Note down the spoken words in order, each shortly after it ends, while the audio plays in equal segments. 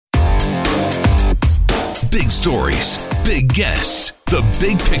stories, big guests, the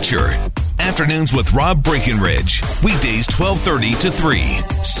big picture. Afternoons with Rob Breckenridge. Weekdays 12:30 to 3,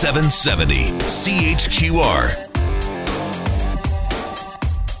 770 CHQR.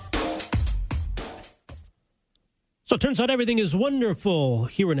 So it turns out everything is wonderful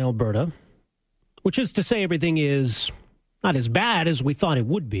here in Alberta, which is to say everything is not as bad as we thought it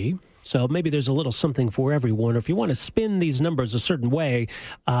would be. So maybe there's a little something for everyone. If you want to spin these numbers a certain way,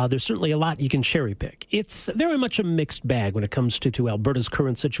 there's certainly a lot you can cherry pick. It's very much a mixed bag when it comes to Alberta's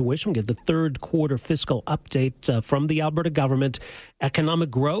current situation. We get the third quarter fiscal update from the Alberta government.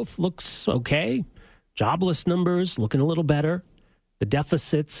 Economic growth looks okay. Jobless numbers looking a little better. The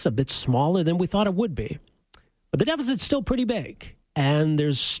deficit's a bit smaller than we thought it would be. But the deficit's still pretty big. And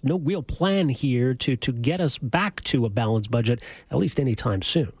there's no real plan here to get us back to a balanced budget, at least anytime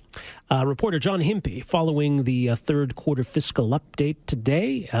soon. Reporter John Himpey, following the third quarter fiscal update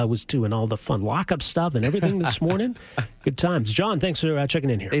today, was doing all the fun lockup stuff and everything this morning. Good times. John, thanks for checking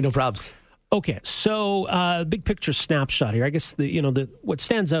in here. Hey, no probs. Okay, so big picture snapshot here. I guess what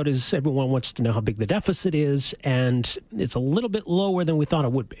stands out is everyone wants to know how big the deficit is, and it's a little bit lower than we thought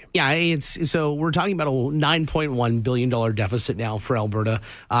it would be. Yeah, so we're talking about a $9.1 billion deficit now for Alberta.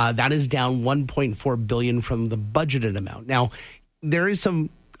 That is down $1.4 billion from the budgeted amount. Now, there is some,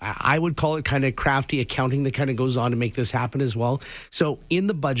 I would call it kind of crafty accounting that kind of goes on to make this happen as well. So in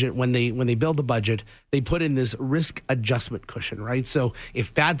the budget, when they build the budget, they put in this risk adjustment cushion, right? So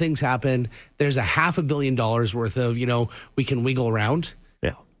if bad things happen, there's a $500 million worth of, we can wiggle around.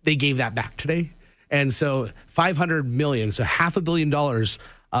 Yeah. They gave that back today. And so $500 million, so $500 million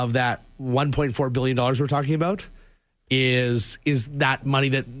of that $1.4 billion we're talking about is that money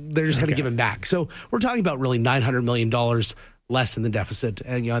that they're just going to give him back. So we're talking about really $900 million less in the deficit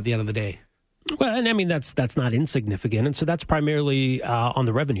at the end of the day. Well, and I mean, that's not insignificant. And so that's primarily on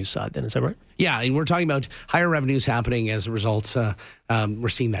the revenue side then, is that right? Yeah, and we're talking about higher revenues happening as a result. We're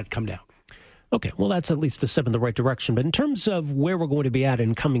seeing that come down. Okay, well, that's at least a step in the right direction. But in terms of where we're going to be at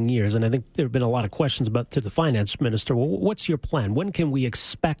in coming years, and I think there have been a lot of questions to the finance minister, well, what's your plan? When can we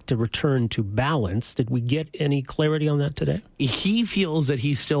expect to return to balance? Did we get any clarity on that today? He feels that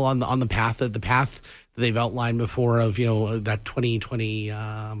he's still on the path that they've outlined before of, that 2020,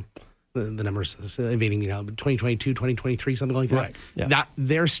 the numbers evading me now, 2022, 2023, something like that. Right. Yeah.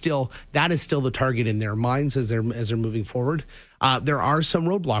 That is still the target in their minds as they're moving forward. There are some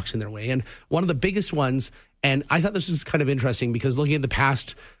roadblocks in their way. And one of the biggest ones, and I thought this was kind of interesting because looking at the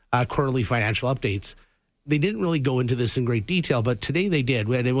past quarterly financial updates, they didn't really go into this in great detail, but today they did,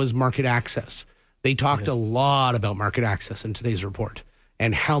 and it was market access. They talked a lot about market access in today's report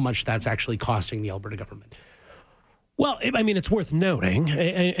and how much that's actually costing the Alberta government. Well, I mean, it's worth noting.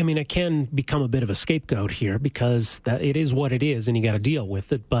 I mean, it can become a bit of a scapegoat here because it is what it is and you got to deal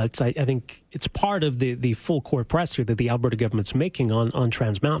with it. But I think it's part of the full court press here that the Alberta government's making on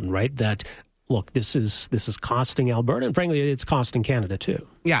Trans Mountain, right? That, look, this is costing Alberta, and frankly, it's costing Canada too.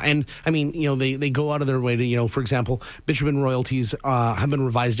 Yeah, and I mean, they go out of their way to, for example, bitumen royalties have been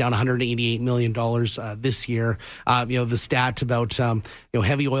revised down $188 million this year. The stat about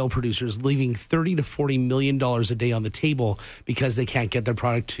heavy oil producers leaving $30 to $40 million a day on the table because they can't get their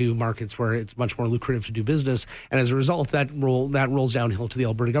product to markets where it's much more lucrative to do business, and as a result, that rolls downhill to the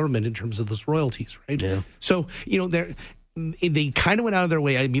Alberta government in terms of those royalties, right? Yeah. So they kind of went out of their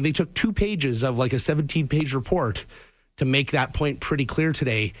way. I mean, they took 2 pages of like a 17-page report to make that point pretty clear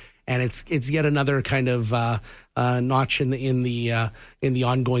today, and it's yet another kind of notch in the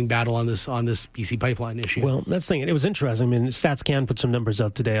ongoing battle on this BC pipeline issue. Well, that's the thing. It was interesting. I mean, Stats Can put some numbers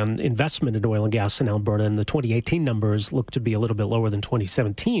out today on investment in oil and gas in Alberta, and the 2018 numbers look to be a little bit lower than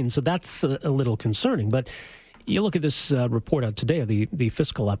 2017. So that's a little concerning. But you look at this report out today of the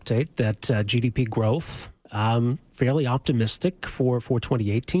fiscal update that GDP growth. Fairly optimistic for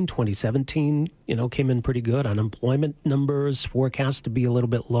 2018. 2017, came in pretty good. Unemployment numbers forecast to be a little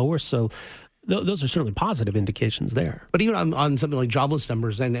bit lower. So those are certainly positive indications there. But even on something like jobless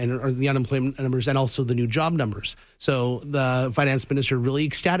numbers and or the unemployment numbers and also the new job numbers. So the finance minister really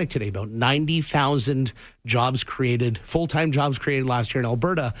ecstatic today about 90,000 jobs created, full-time jobs created last year in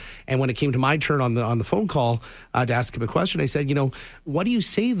Alberta. And when it came to my turn on the phone call to ask him a question, I said, what do you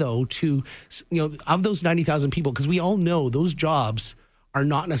say though to, of those 90,000 people? Because we all know those jobs are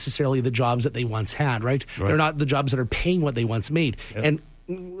not necessarily the jobs that they once had, right? They're not the jobs that are paying what they once made. Yep. And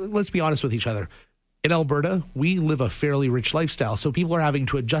let's be honest with each other. In Alberta, we live a fairly rich lifestyle. So people are having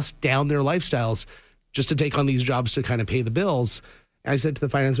to adjust down their lifestyles just to take on these jobs to kind of pay the bills. I said to the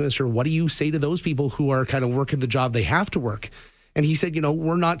finance minister, what do you say to those people who are kind of working the job they have to work? And he said,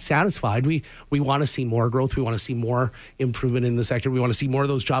 we're not satisfied. We want to see more growth. We want to see more improvement in the sector. We want to see more of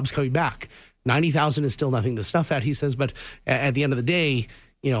those jobs coming back. 90,000 is still nothing to snuff at, he says, but at the end of the day,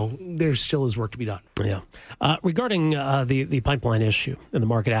 there still is work to be done. Yeah. Regarding the pipeline issue and the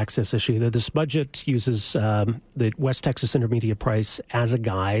market access issue, this budget uses the West Texas Intermediate price as a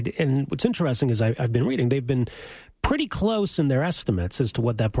guide. And what's interesting is I've been reading, they've been pretty close in their estimates as to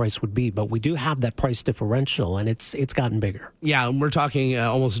what that price would be. But we do have that price differential, and it's gotten bigger. Yeah, and we're talking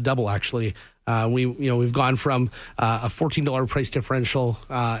almost double, actually. We've gone from a $14 price differential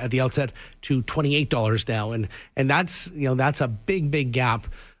at the outset to $28 now, and that's a big gap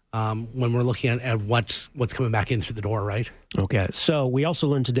when we're looking at what's coming back in through the door, right? Okay, so we also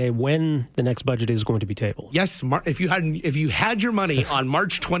learned today when the next budget is going to be tabled. Yes, if you had your money on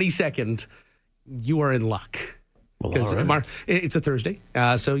March 22nd, you are in luck. Because it's a Thursday,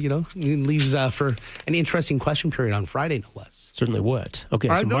 so it leaves for an interesting question period on Friday, no less. Certainly would. Okay.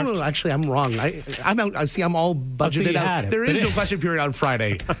 So no, actually, I'm wrong. I'm out. I see. I'm all budgeted out. There is no question period on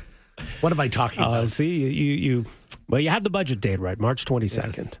Friday. What am I talking about? See, you have the budget date right, March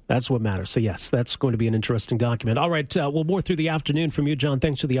 22nd. Yes. That's what matters. So yes, that's going to be an interesting document. All right, we'll more through the afternoon from you, John.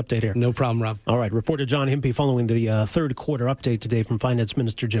 Thanks for the update here. No problem, Rob. All right, reporter John Himpey following the third quarter update today from Finance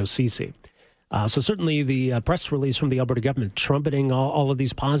Minister Joe Ceci. So certainly the press release from the Alberta government trumpeting all of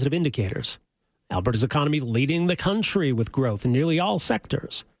these positive indicators. Alberta's economy leading the country with growth in nearly all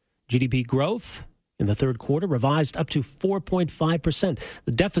sectors. GDP growth in the third quarter revised up to 4.5%.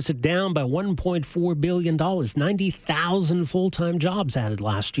 The deficit down by $1.4 billion. 90,000 full-time jobs added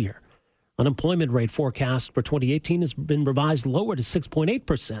last year. Unemployment rate forecast for 2018 has been revised lower to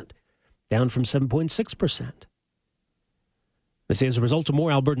 6.8%, down from 7.6%. This is a result of more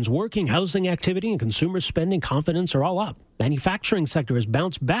Albertans working, housing activity, and consumer spending confidence are all up. Manufacturing sector has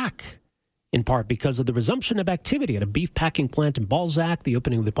bounced back, in part because of the resumption of activity at a beef packing plant in Balzac, the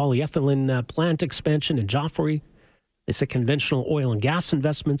opening of the polyethylene plant expansion in Joffre. They said conventional oil and gas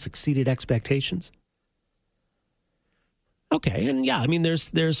investments exceeded expectations. Okay, and yeah, I mean,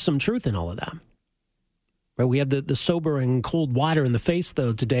 there's some truth in all of that. Right, we had the sobering cold water in the face,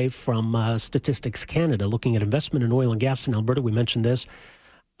 though, today from Statistics Canada, looking at investment in oil and gas in Alberta. We mentioned this.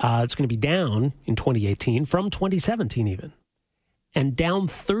 It's going to be down in 2018 from 2017 even, and down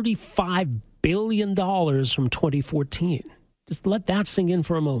 $35 billion from 2014. Just let that sink in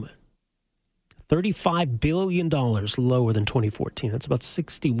for a moment. $35 billion lower than 2014. That's about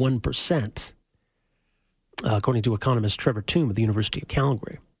 61%, according to economist Trevor Tombe at the University of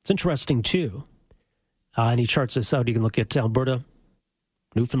Calgary. It's interesting, too. And he charts this out. You can look at Alberta,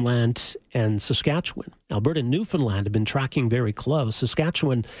 Newfoundland, and Saskatchewan. Alberta and Newfoundland have been tracking very close.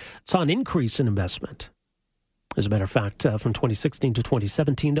 Saskatchewan saw an increase in investment. As a matter of fact, from 2016 to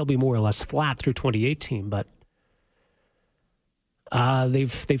 2017, they'll be more or less flat through 2018. But they've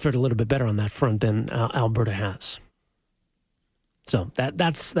fared a little bit better on that front than Alberta has. So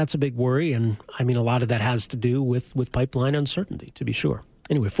that's a big worry. And, I mean, a lot of that has to do with pipeline uncertainty, to be sure.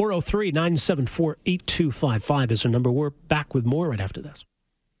 Anyway, 403-974-8255 is our number. We're back with more right after this.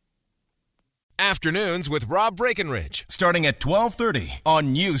 Afternoons with Rob Breckenridge, starting at 12:30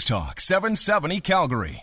 on News Talk 770 Calgary.